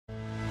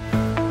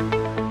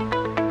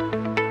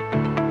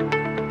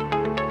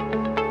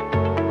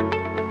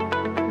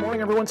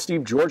everyone.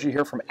 Steve Georgie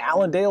here from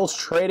Allendale's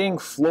Trading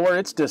Floor.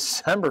 It's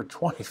December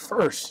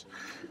 21st.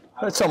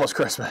 It's almost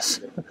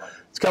Christmas.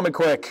 It's coming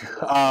quick.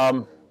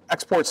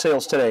 Export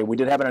sales today. We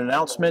did have an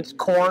announcement.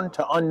 Corn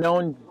to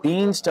unknown,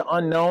 beans to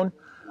unknown.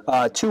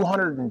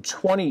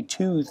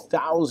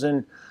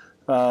 222,000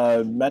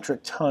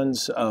 metric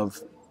tons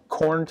of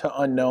corn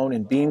to unknown,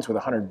 and beans with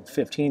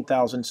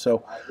 115,000.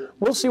 So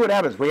we'll see what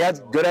happens. We had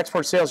good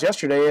export sales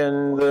yesterday,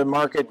 and the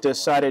market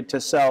decided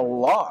to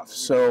sell off.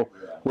 So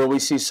will we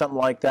see something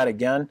like that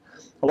again?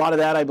 A lot of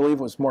that, I believe,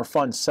 was more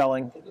funds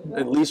selling.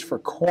 At least for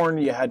corn,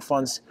 you had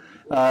funds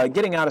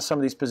getting out of some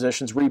of these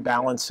positions,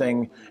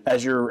 rebalancing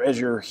as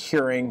you're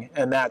hearing,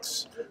 and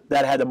that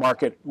had the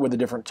market with a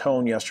different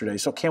tone yesterday.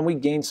 So can we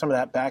gain some of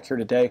that back here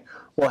today?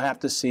 We'll have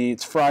to see.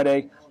 It's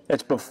Friday.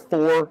 It's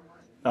before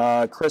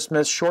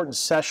Christmas, shortened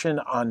session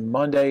on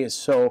Monday,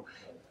 so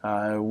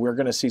we're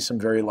going to see some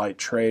very light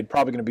trade,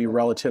 probably going to be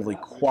relatively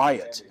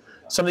quiet.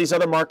 Some of these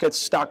other markets,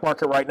 stock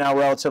market right now,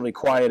 relatively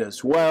quiet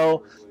as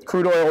well.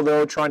 Crude oil,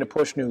 though, trying to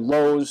push new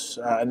lows,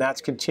 and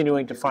that's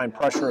continuing to find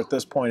pressure at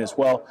this point as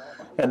well,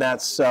 and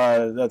that's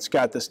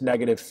got this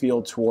negative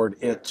feel toward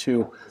it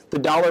too. The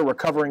dollar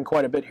recovering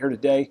quite a bit here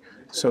today,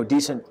 so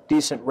decent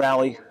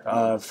rally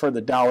for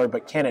the dollar,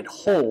 but can it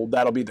hold?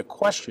 That'll be the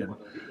question.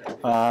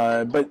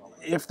 But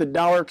if the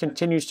dollar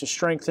continues to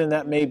strengthen,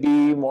 that may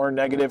be more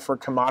negative for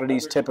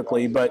commodities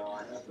typically, but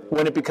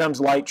when it becomes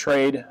light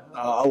trade,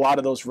 a lot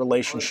of those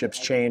relationships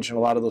change, and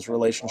a lot of those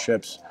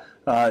relationships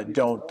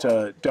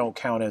don't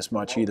count as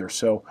much either.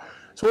 So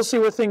we'll see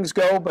where things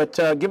go, but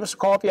give us a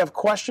call if you have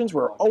questions.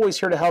 We're always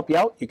here to help you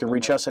out. You can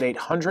reach us at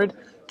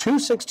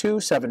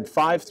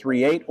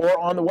 800-262-7538 or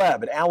on the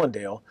web at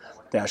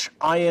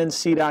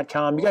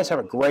allendale-inc.com. You guys have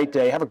a great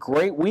day. Have a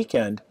great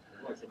weekend,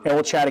 and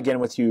we'll chat again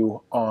with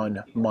you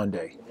on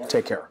Monday.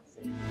 Take care.